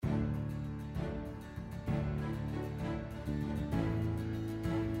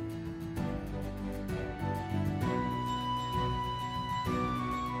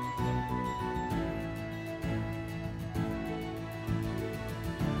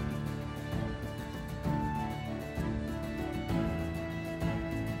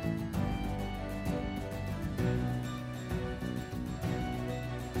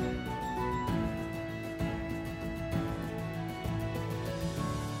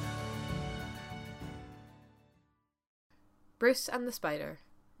Bruce and the Spider,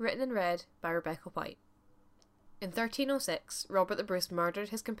 written and read by Rebecca White. In 1306, Robert the Bruce murdered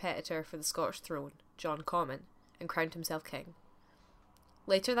his competitor for the Scottish throne, John Comyn, and crowned himself king.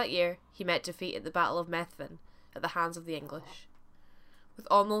 Later that year, he met defeat at the Battle of Methven at the hands of the English. With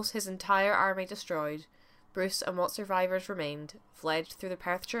almost his entire army destroyed, Bruce and what survivors remained fled through the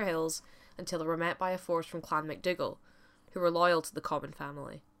Perthshire hills until they were met by a force from Clan MacDougall, who were loyal to the Comyn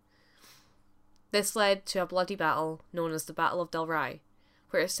family. This led to a bloody battle known as the Battle of Dalry,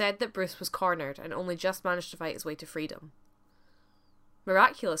 where it is said that Bruce was cornered and only just managed to fight his way to freedom.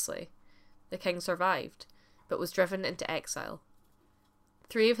 Miraculously, the king survived, but was driven into exile.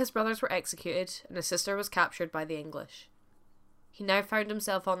 3 of his brothers were executed, and his sister was captured by the English. He now found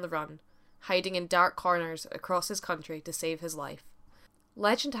himself on the run, hiding in dark corners across his country to save his life.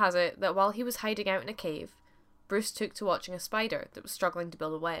 Legend has it that while he was hiding out in a cave, Bruce took to watching a spider that was struggling to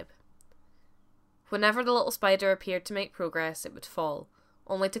build a web. Whenever the little spider appeared to make progress, it would fall,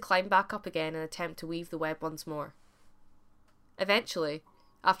 only to climb back up again and attempt to weave the web once more. Eventually,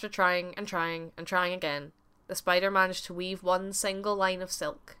 after trying and trying and trying again, the spider managed to weave one single line of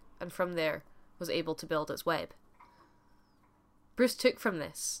silk, and from there was able to build its web. Bruce took from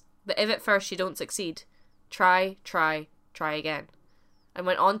this that if at first you don't succeed, try again, and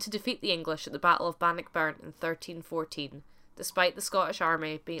went on to defeat the English at the Battle of Bannockburn in 1314, despite the Scottish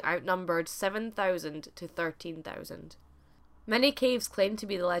army being outnumbered 7,000 to 13,000. Many caves claim to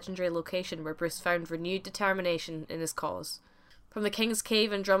be the legendary location where Bruce found renewed determination in his cause, from the King's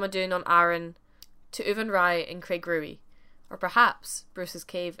Cave in Dromadoon on Arran to Uvenray in Craigrue, or perhaps Bruce's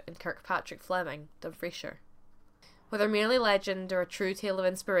cave in Kirkpatrick Fleming, Dumfriesshire. Whether merely legend or a true tale of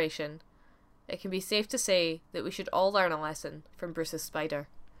inspiration, it can be safe to say that we should all learn a lesson from Bruce's spider.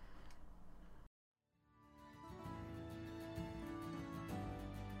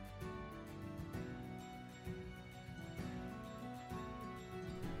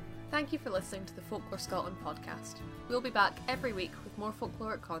 Thank you for listening to the Folklore Scotland podcast. We'll be back every week with more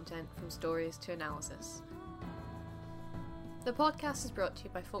folkloric content from stories to analysis. The podcast is brought to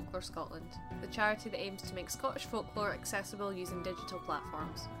you by Folklore Scotland, the charity that aims to make Scottish folklore accessible using digital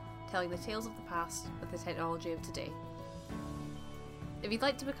platforms, telling the tales of the past with the technology of today. If you'd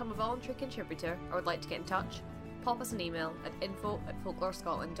like to become a voluntary contributor or would like to get in touch, pop us an email at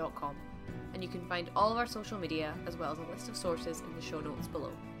info@folklorescotland.com, and you can find all of our social media as well as a list of sources in the show notes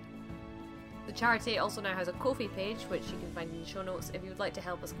below. The charity also now has a Ko-fi page, which you can find in the show notes if you would like to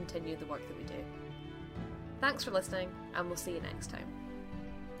help us continue the work that we do. Thanks for listening, and we'll see you next time.